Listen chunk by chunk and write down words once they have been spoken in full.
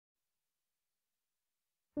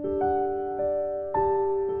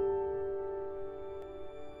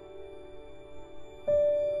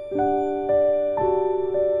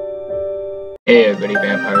Hey everybody,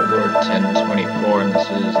 Vampire Lord 1024, and this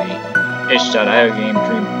is the itch.io game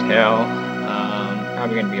Dreamtale.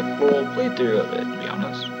 Probably gonna be a full playthrough of it, to be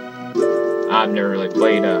honest. I've never really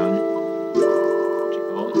played, what you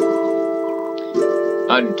call it?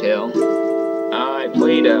 Undertale. I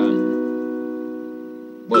played,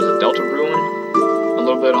 what was it, Delta Ruin? A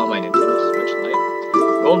little bit on my Nintendo Switch Lite.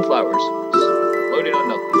 Golden Flowers. Loading on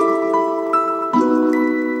nothing.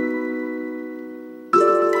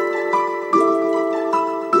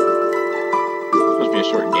 A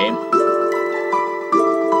short game.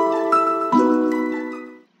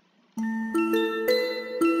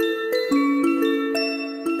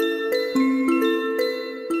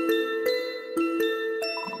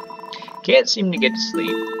 Can't seem to get to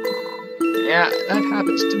sleep. Yeah, that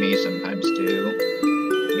happens to me sometimes too.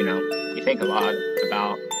 You know, you think a lot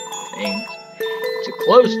about things. It's a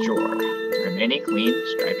closed drawer. There are many clean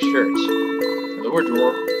striped shirts. The lower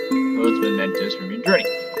drawer holds mementos from your journey.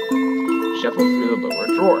 Shuffle through the lower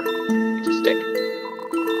drawer. It's a stick.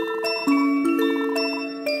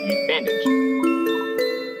 Use bandage.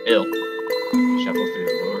 Ill. Shuffle through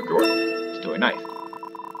the lower drawer. It's a toy knife.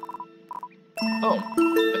 Oh, a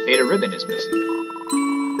theta ribbon is missing.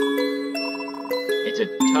 It's a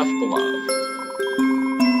tough glove.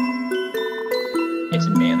 It's a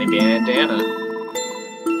manly bandana.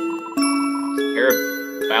 It's a pair of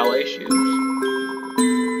ballet shoes.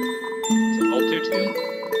 It's an old tutu.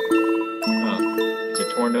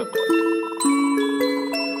 Torn notebook.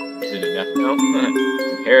 Is it a death note?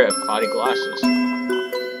 It's a pair of cloudy glasses.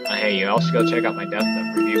 Hey, you also go check out my death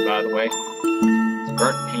note review, by the way. It's a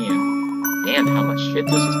burnt pan. Damn, how much shit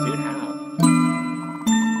does this dude have?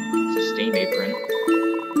 It's a stained apron.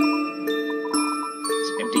 It's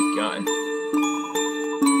an empty gun.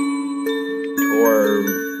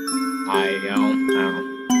 I don't know.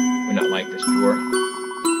 Would not like this drawer.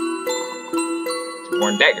 It's a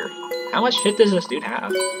worn dagger. How much shit does this dude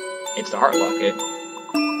have? It's the heart locket.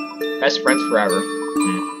 Best friends forever.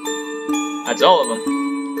 That's all of them.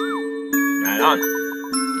 Right on.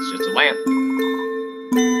 It's just a lamp.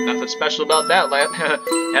 Nothing special about that lamp.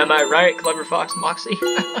 Am I right, Clever Fox Moxie?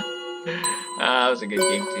 That was a good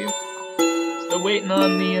game too. Still waiting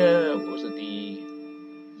on the, what was it, the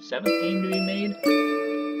 7th game to be made?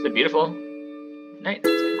 It's a beautiful night.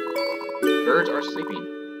 Birds are sleeping.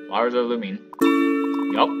 Flowers are blooming.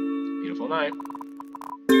 Yup. Beautiful night.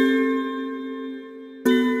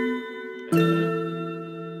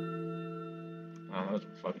 Oh, that was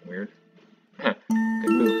fucking weird. Good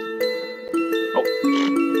move. Oh.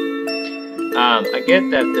 I get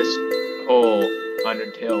that this whole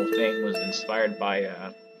Undertale thing was inspired by,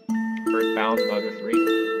 Earthbound Mother 3.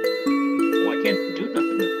 Well, I can't do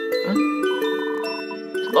nothing with it. Huh?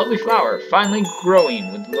 It's a lovely flower, finally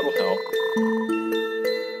growing with little help.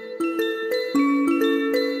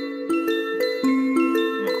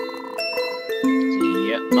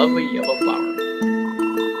 Lovely yellow flower.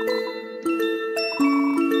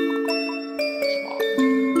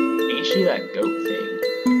 Ain't she that goat thing?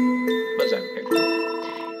 What's that picture?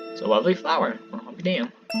 It's a lovely flower. Oh, I'll be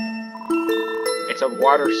damned. It's a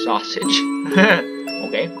water sausage.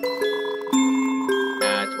 Okay.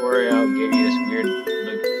 Tori, I'll give you this weird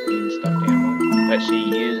blue stuffed animal. Bet she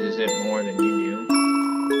uses it more than you do.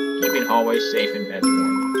 Keeping hallways safe and beds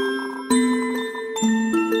warm.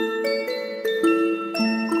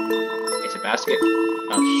 Basket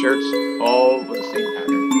of shirts, all with the same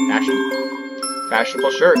pattern.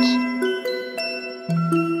 Fashionable shirts.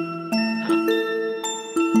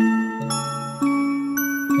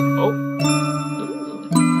 Oh. Ooh.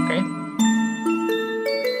 Okay.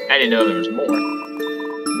 I didn't know there was more.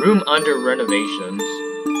 Room under renovations.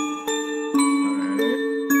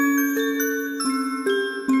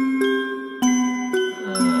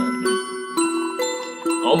 Alright.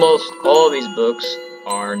 Almost all of these books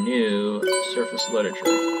are new surface literature.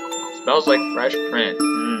 Smells like fresh print.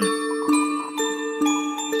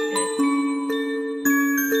 Okay.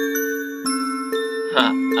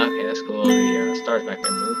 Huh. Okay, that's cool. The stars back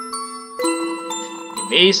there move. A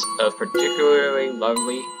vase of particularly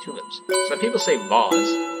lovely tulips. Some people say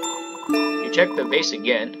vase. You check the vase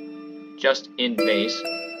again. Just in vase.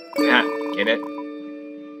 Yeah, get it?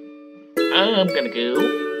 I'm gonna go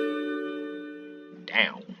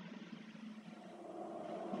down.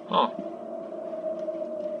 Oh.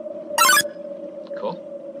 Cool.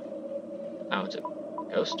 Oh, it's a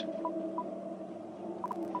ghost.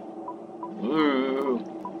 Ooh.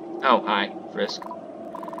 Oh, hi, Frisk.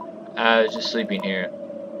 I was just sleeping here,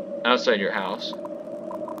 outside your house.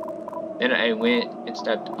 Then I went and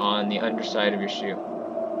stepped on the underside of your shoe.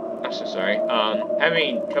 I'm so sorry.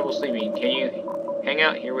 Having trouble sleeping. Can you hang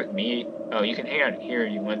out here with me Oh, you can hang out here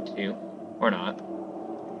if you want to, or not.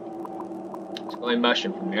 It's only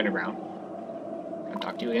mushroom from the underground. I'll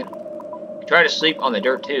talk to you again. I try to sleep on the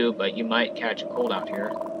dirt too, but you might catch a cold out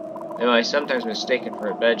here. Though I sometimes mistaken for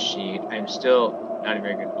a bed sheet, I'm still not a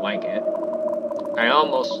very good blanket. I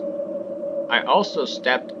also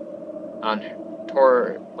stepped on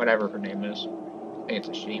Tor, whatever her name is. I think it's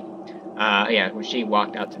a she. Yeah, when she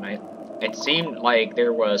walked out tonight. It seemed like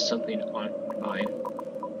there was something on her mind.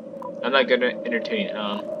 I'm not good at entertaining.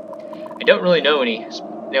 I don't really know any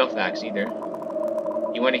snail facts either.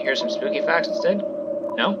 You want to hear some spooky facts instead?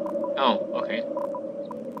 No? Oh, okay.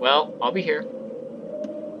 Well, I'll be here.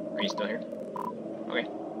 Are you still here? Okay.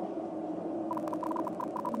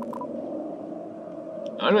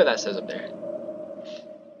 I wonder what that says up there.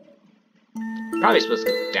 Probably supposed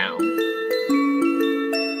to go down.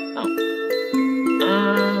 Oh.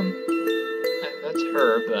 That's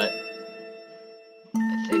her, but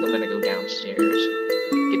I think I'm gonna go downstairs.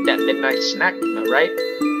 Get that midnight snack, am I right?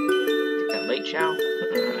 Get that late chow.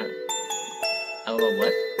 LOL,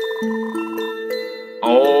 what?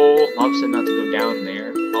 Oh, Mom said not to go down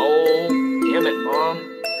there. Oh, damn it, Mom.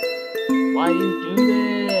 Why do you do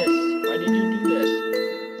this? Why did you do this?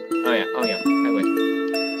 Oh yeah, I would.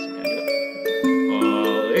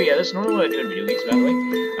 Oh, yeah, that's normally what I do in video games, by the way.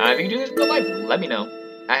 If you can do this in real life, let me know.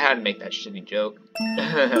 I had to make that shitty joke. What's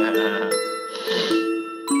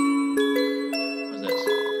this?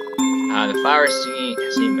 The flower has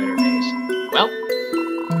seen better days. Well,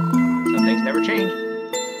 some things never change.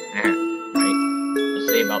 Right? Let's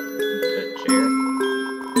see about the chair.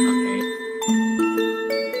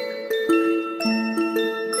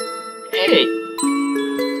 Okay. Hey!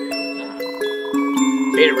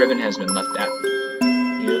 Faded ribbon has been left out.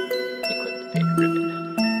 You equip the faded ribbon.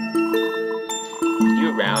 You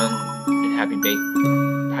around and happy bake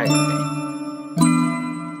pies today.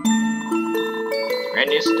 Brand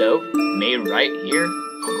new stove made right here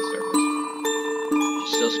on the surface.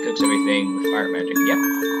 She still cooks everything with fire magic. Yep.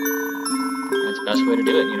 That's the best way to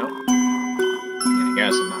do it, you know? Yeah, I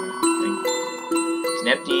guess I'm not a thing. It's an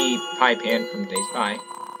empty pie pan from days by.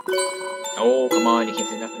 Oh, come on, you can't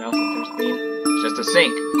say nothing else in terms of theme. It's just a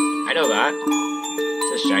sink. I know that.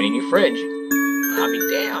 It's a shiny new fridge. I'll be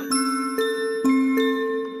damned.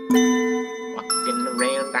 Walking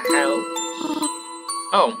around the house.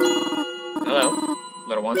 Oh. Hello,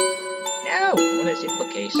 little one. No! I want to see the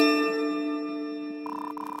bookcase.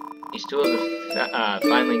 These tools are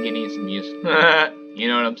finally getting some use. You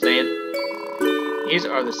know what I'm saying? These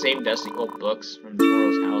are the same dusty old books from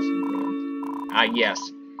Laurel's house in ruins. Ah, yes.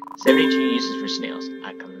 72 uses for snails.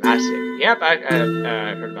 A classic. Yep, I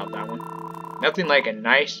heard about that one. Nothing like a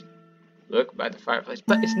nice look by the fireplace,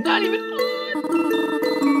 but it's not even on.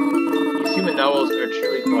 These human novels are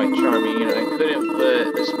truly quite charming, and I couldn't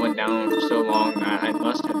put this one down for so long that I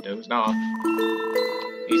must have dozed off.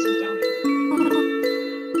 Pieces down.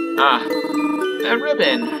 Ah, that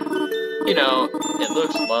ribbon. You know, it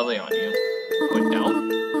looks lovely on you. Oh, it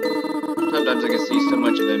don't? Sometimes I can see so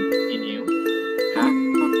much of them in you. Huh?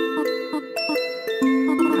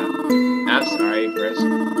 I'm sorry, Chris.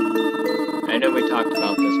 I know we talked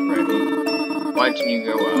about this already. Watching you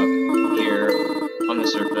go up here on the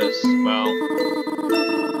surface, well,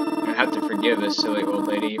 I have to forgive this silly old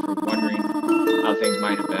lady for wondering how things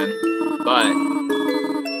might have been. But,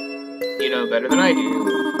 you know better than I do.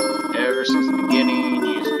 Ever since the beginning,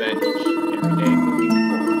 you spent each and every day moving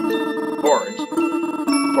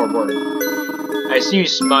forward. I see you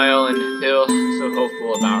smile and feel so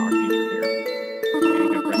hopeful about our future here. Okay, I'm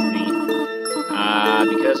gonna press Z.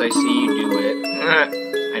 Because I see you do it.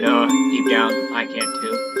 I know, deep down, I can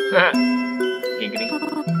too. Giggity.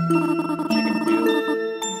 Chicken do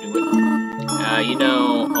it. You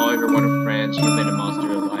know, all of your wonderful friends, human and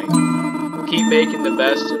monster alike. We'll keep making the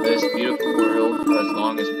best of this beautiful world for as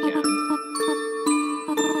long as we can.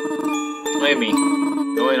 Blame me.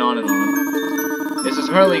 Going on and on. This is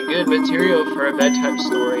hardly good material for a bedtime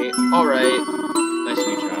story. Alright, my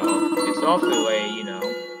sweet child. It's awfully late, you know.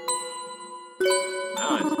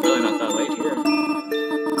 Wow, it's really not that late here.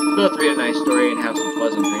 Let's read a nice story and have some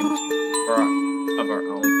pleasant dreams of our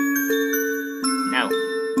own. Now.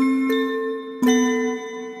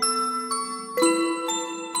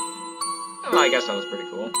 Oh, I guess that was pretty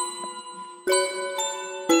cool.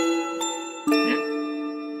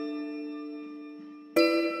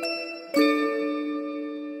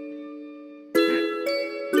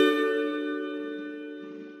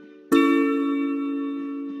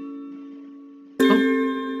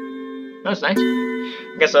 That's nice.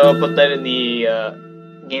 I guess I'll put that in the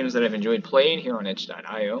games that I've enjoyed playing here on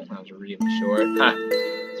itch.io. That was really short.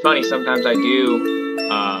 It's funny, sometimes I do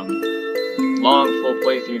long full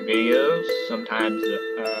playthrough videos. Sometimes,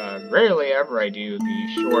 rarely ever I do the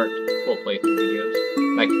short full playthrough videos.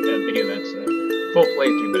 Like a video that's a full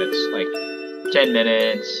playthrough, but it's like 10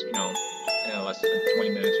 minutes, less than 20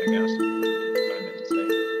 minutes, I guess. That's what I meant to say.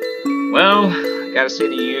 Well, I gotta say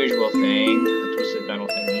the usual thing, the Twisted Metal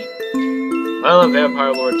thingy. Well, I'm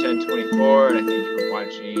Vampire Lord 1024, and I thank you for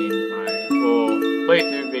watching my full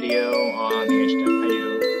playthrough video on the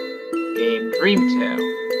HW game Dreamtale.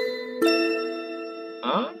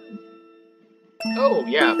 Oh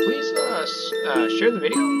yeah, please share the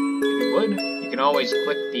video if you would. You can always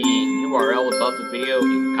click the URL above the video.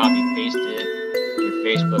 You can copy and paste it to your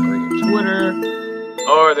Facebook or your Twitter,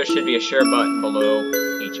 or there should be a share button below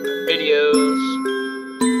each of my videos.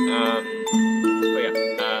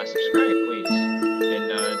 Subscribe please, and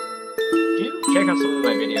do check out some of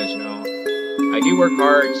my videos. I do work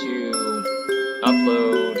hard to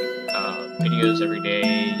upload videos every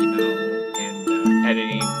day, and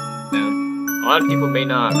editing them. A lot of people may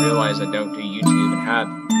not realize I don't do YouTube and have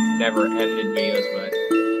never edited videos, but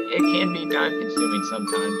it can be time consuming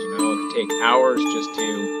sometimes, It can take hours just to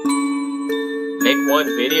make one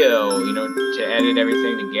video, to edit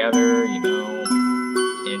everything together,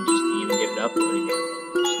 and just even get it uploaded again.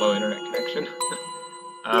 Slow internet connection.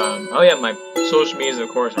 Oh yeah, my social medias, of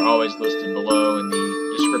course, are always listed below in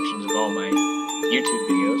the descriptions of all my YouTube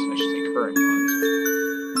videos. I should say current ones.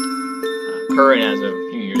 Current as of a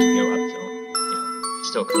few years ago up till,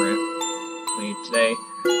 still currently today.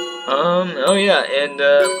 Oh yeah, and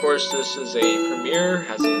of course this is a premiere,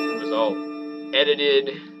 as it was all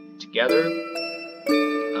edited together.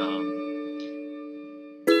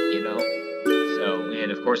 So,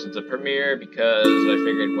 and of course it's a premiere because I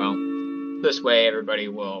figured, well, this way everybody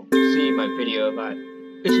will see my video that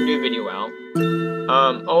it's a new video out.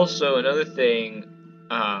 Also, another thing,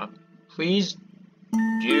 please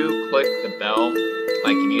do click the bell.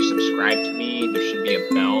 Like, if you subscribe to me, there should be a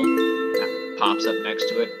bell that pops up next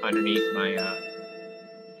to it, underneath my,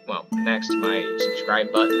 next to my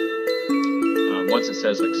subscribe button. Once it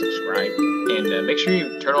says, like, subscribe. And make sure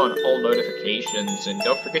you turn on all notifications, and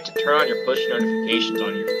don't forget to turn on your push notifications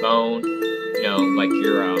on your phone. Like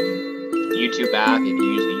your, YouTube app, if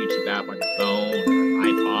you use the YouTube app on your phone, or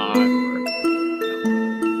iPod,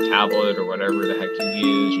 or tablet, or whatever the heck you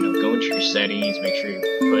use, go into your settings, make sure you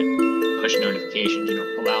put push notifications,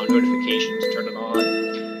 allow notifications, turn it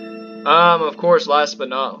on. Of course, last but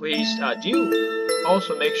not least, do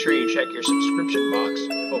also make sure you check your subscription box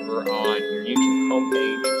over on your YouTube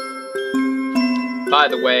homepage. By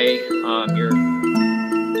the way, your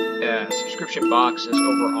subscription box is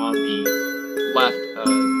over on the left of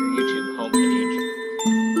your YouTube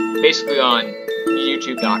homepage. Basically on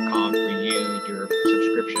youtube.com for you, your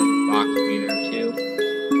subscription box will be there too.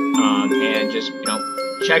 And just,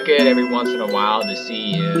 check it every once in a while to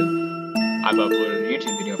see if I've uploaded a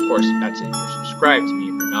YouTube video. Of course, if that's it, you're subscribed to me.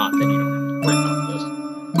 If you're not, then you don't have to worry about this.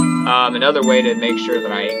 Another way to make sure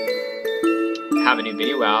that I have a new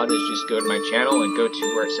video out is just go to my channel and go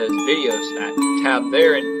to where it says videos, that tab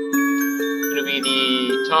there, and it'll be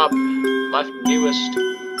the top left newest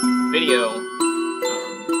video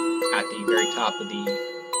at the very top of the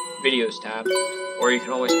videos tab. Or you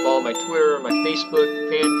can always follow my Twitter or my Facebook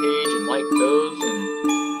fan page and like those,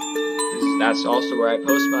 and that's also where I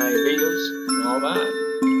post my videos and all that.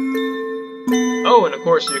 Oh, and of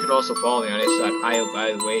course you can also follow me on itch.io,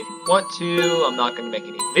 by the way, if you want to. I'm not going to make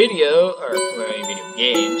any video, or any video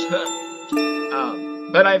games,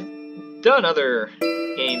 but I've done other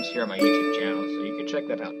games here on my YouTube channel, so you can check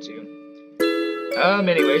that out too.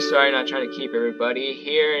 Anyway, sorry, not trying to keep everybody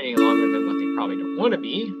here any longer than what they probably don't want to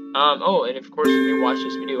be. Oh, and of course, if you watch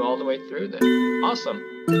this video all the way through, then awesome.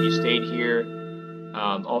 If you stayed here,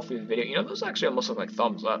 all through the video, those actually almost look like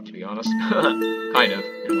thumbs up, to be honest. Kind of,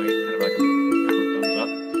 in a way, kind of like a thumbs up.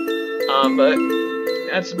 But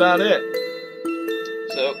that's about it.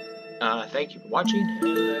 So, thank you for watching,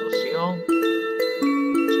 and I will see y'all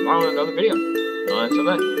tomorrow in another video. Until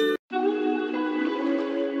then.